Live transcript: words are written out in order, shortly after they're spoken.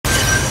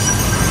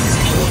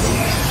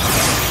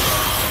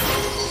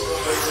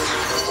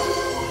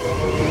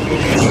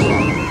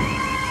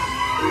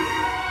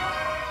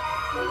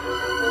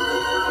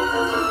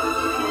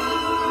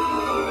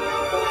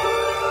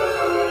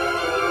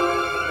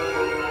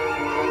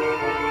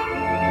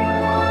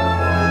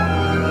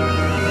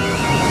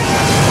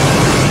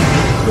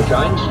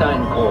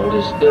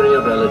theory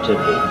of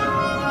relativity,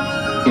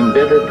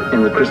 embedded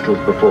in the crystals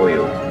before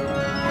you,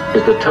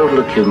 is the total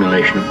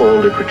accumulation of all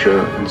literature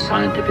and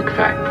scientific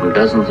fact from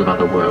dozens of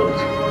other worlds,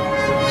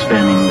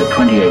 spanning the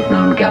 28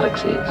 known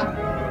galaxies.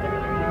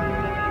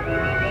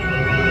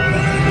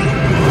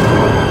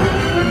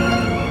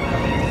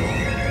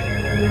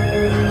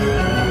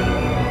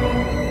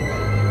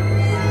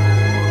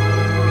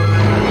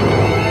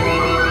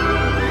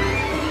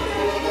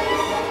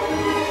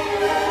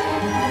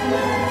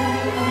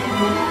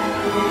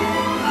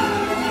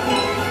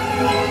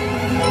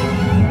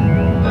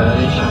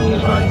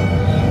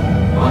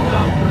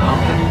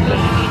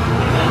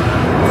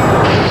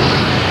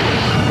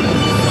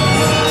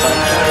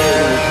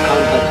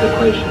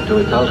 To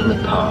its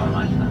ultimate power,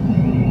 my son.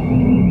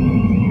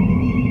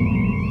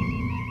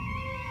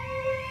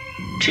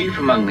 Chief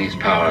among these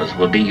powers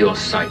will be your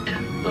sight,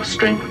 your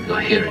strength,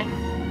 your hearing,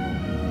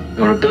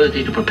 your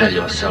ability to propel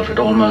yourself at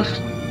almost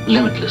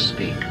limitless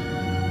speed.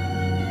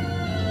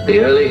 The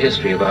early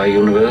history of our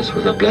universe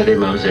was a bloody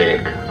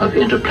mosaic of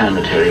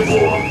interplanetary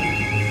war.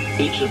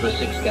 Each of the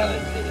 6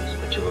 galaxies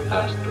which you have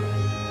passed through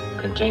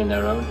contain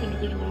their own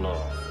individual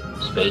law,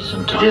 space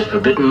and time. It is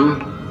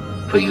forbidden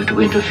for you to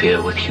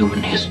interfere with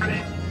human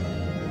history.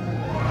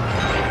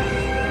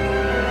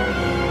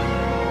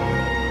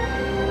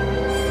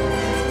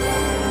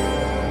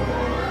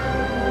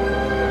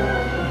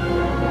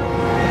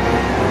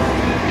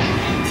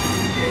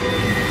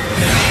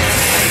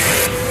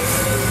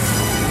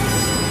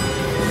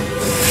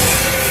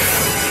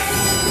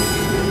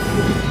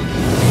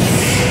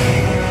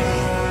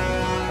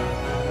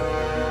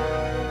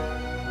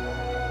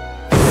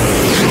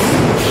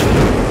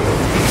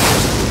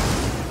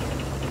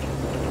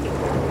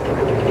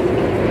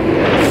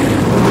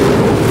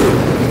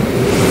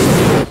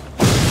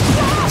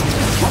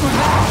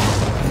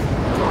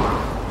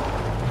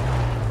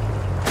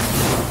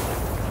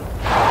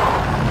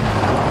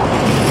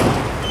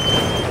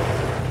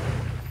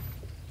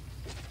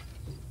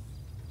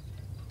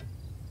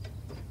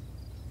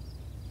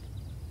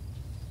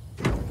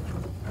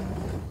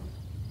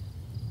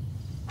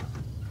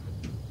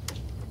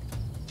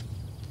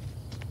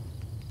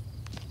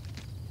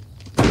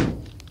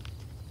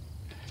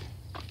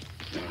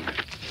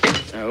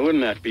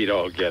 Wouldn't that beat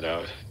all get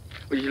out?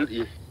 Well,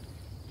 you...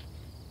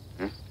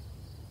 Huh?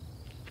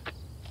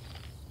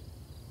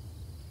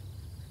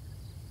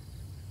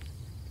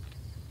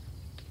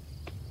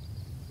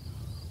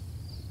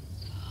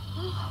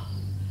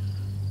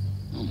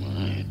 Oh,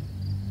 my.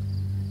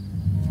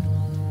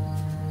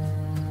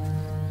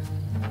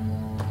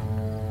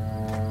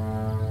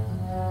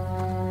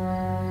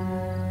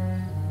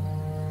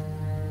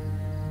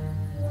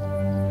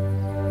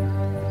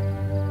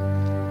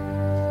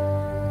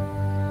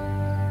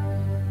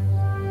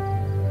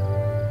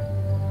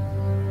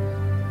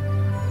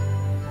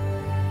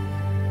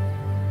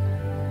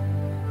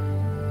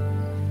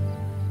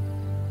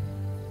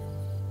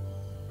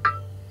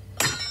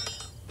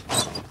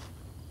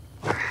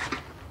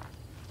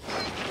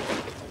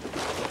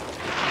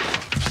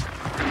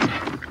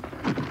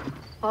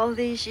 All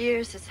these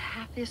years, as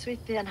happy as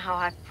we've been, how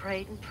I've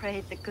prayed and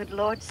prayed the good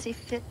Lord see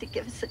fit to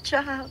give us a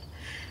child.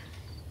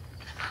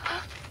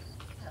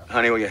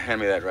 Honey, will you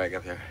hand me that rag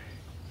up there?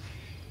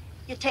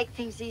 You take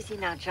things easy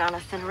now,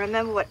 Jonathan.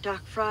 Remember what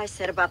Doc Fry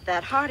said about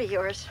that heart of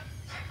yours.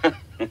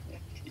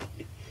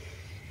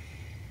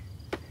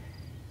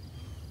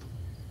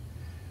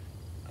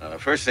 The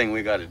first thing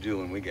we got to do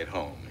when we get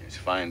home is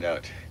find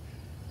out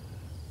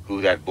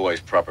who that boy's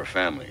proper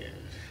family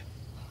is.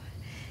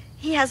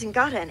 He hasn't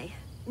got any.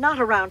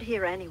 Not around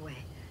here, anyway.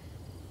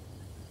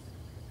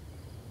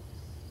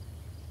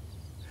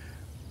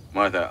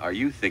 Martha, are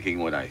you thinking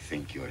what I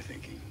think you're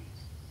thinking?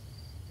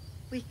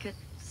 We could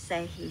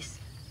say he's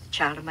the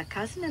child of my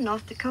cousin in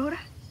North Dakota,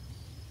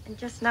 and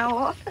just now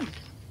orphaned.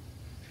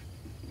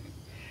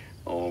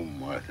 Oh,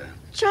 Martha.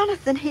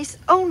 Jonathan, he's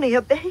only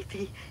a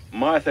baby.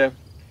 Martha,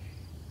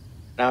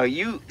 now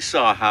you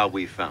saw how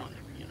we found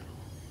him, you know.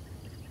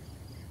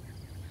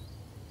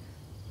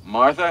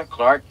 Martha,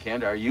 Clark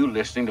Kent, are you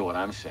listening to what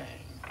I'm saying?